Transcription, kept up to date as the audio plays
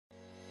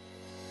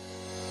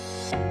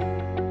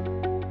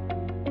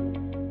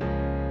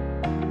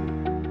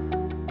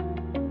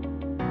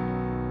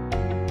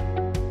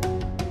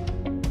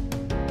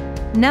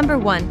Number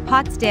 1.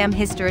 Potsdam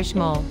Historische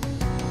Mall.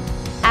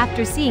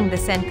 After seeing the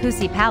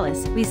Sanssouci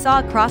Palace, we saw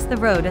across the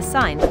road a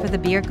sign for the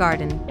beer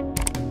garden.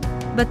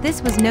 But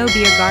this was no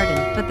beer garden,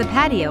 but the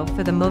patio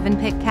for the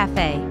Movenpick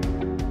Cafe.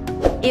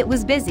 It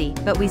was busy,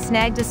 but we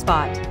snagged a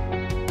spot.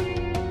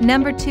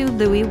 Number 2.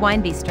 Louis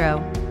Wine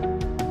Bistro.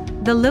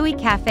 The Louis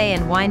Cafe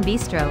and Wine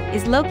Bistro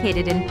is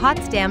located in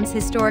Potsdam's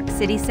historic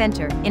city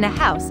center in a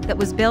house that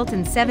was built in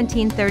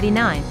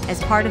 1739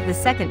 as part of the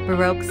Second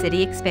Baroque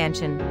city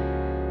expansion.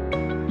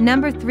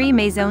 Number 3.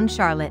 Maison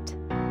Charlotte.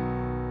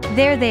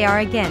 There they are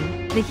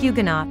again, the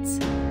Huguenots.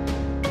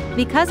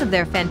 Because of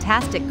their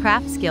fantastic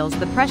craft skills,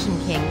 the Prussian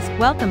kings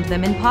welcomed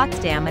them in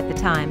Potsdam at the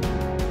time.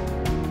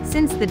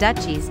 Since the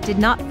duchies did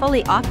not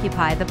fully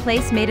occupy the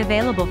place made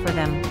available for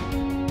them.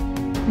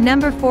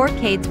 Number 4.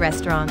 Cade's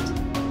Restaurant.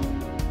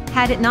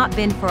 Had it not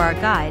been for our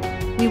guide,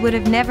 we would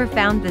have never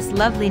found this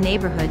lovely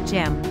neighborhood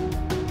gem.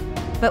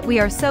 But we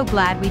are so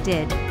glad we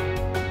did.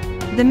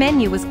 The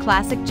menu was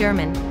classic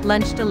German,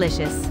 lunch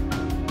delicious.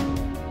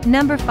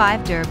 Number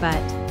 5. Der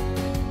Butt.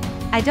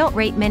 I don't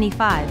rate many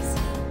 5s.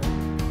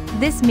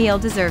 This meal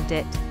deserved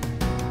it.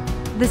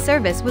 The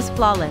service was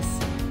flawless.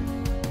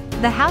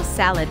 The house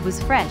salad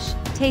was fresh,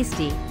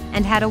 tasty,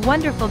 and had a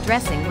wonderful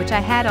dressing which I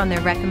had on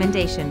their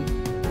recommendation.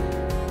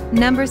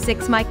 Number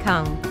 6. My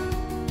Kung.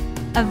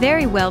 A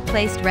very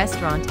well-placed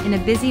restaurant in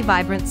a busy,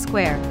 vibrant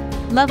square.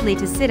 Lovely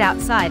to sit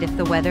outside if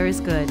the weather is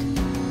good.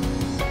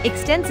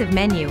 Extensive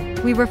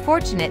menu. We were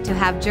fortunate to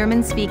have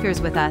German speakers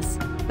with us,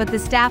 but the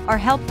staff are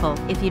helpful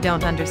if you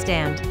don't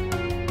understand.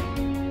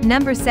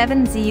 Number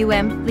 7.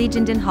 Zum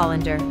Legion den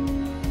Holländer.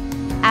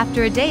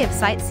 After a day of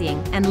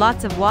sightseeing and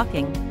lots of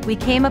walking, we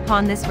came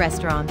upon this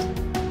restaurant.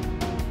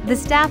 The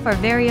staff are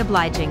very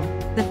obliging,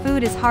 the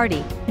food is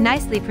hearty,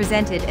 nicely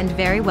presented and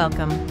very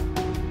welcome.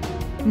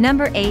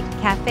 Number 8.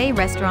 Café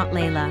Restaurant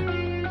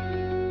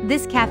Layla.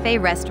 This cafe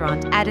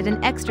restaurant added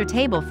an extra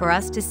table for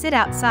us to sit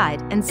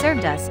outside and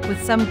served us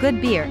with some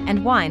good beer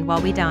and wine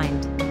while we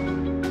dined.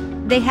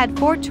 They had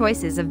 4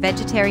 choices of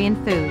vegetarian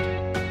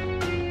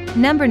food.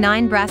 Number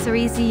 9.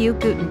 Brasserie zu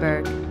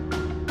Gutenberg.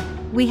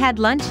 We had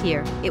lunch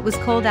here, it was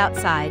cold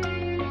outside.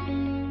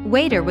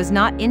 Waiter was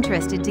not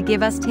interested to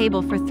give us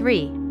table for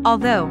 3,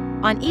 although,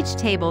 on each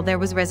table there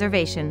was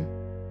reservation.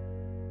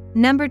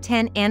 Number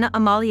 10. Anna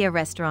Amalia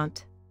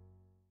Restaurant.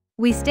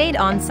 We stayed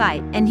on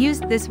site and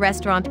used this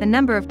restaurant a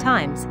number of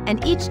times,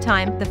 and each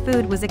time the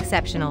food was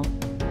exceptional.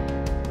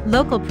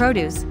 Local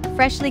produce,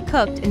 freshly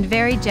cooked and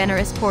very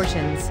generous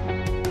portions.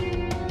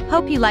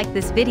 Hope you liked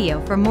this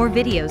video. For more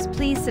videos,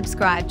 please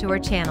subscribe to our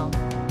channel.